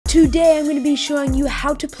Today I'm going to be showing you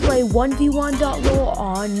how to play 1v1.lol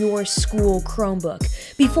on your school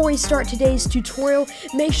Chromebook. Before we start today's tutorial,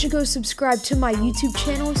 make sure to go subscribe to my YouTube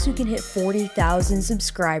channel so you can hit 40,000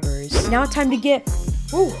 subscribers. Now it's time to get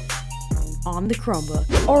on the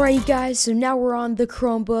Chromebook. Alright guys, so now we're on the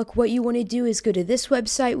Chromebook. What you want to do is go to this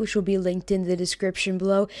website, which will be linked in the description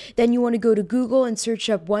below. Then you want to go to Google and search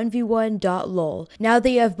up 1v1.lol. Now that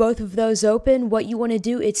you have both of those open, what you want to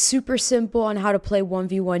do, it's super simple on how to play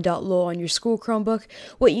 1v1.lol on your school Chromebook.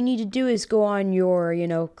 What you need to do is go on your,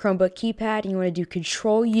 Chromebook keypad, and you want to do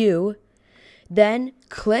Control U, then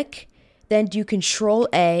click, then do Control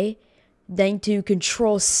A, then do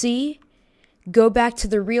Control C, go back to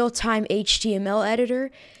the real-time HTML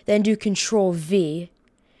editor, then do Control V,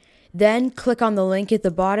 then click on the link at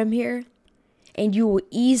the bottom here, and you will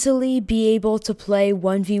easily be able to play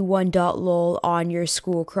 1v1.lol on your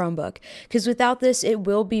school Chromebook. Because without this, it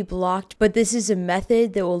will be blocked, but this is a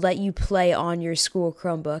method that will let you play on your school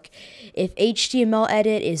Chromebook. If HTML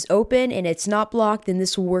edit is open and it's not blocked, then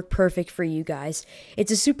this will work perfect for you guys.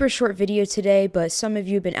 It's a super short video today, but some of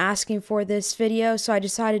you have been asking for this video, so I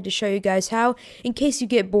decided to show you guys how, in case you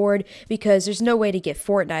get bored, because there's no way to get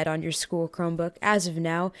Fortnite on your school Chromebook as of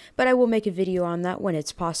now, but I will make a video on that when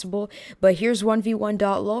it's possible. But here's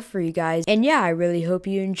 1v1.lol for you guys, and yeah, I really hope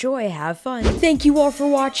you enjoy. Have fun. Thank you all for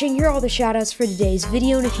watching. Here are all the shoutouts for today's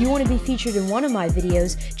video, and if you want to be featured in one of my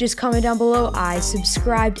videos, just comment down below I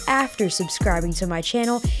subscribed after subscribing to my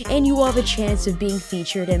channel, and you will have a chance of being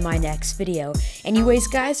featured in my next video. Anyways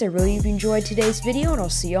guys, I really hope you enjoyed today's video, and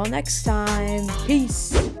I'll see you all next time.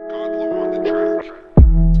 Peace.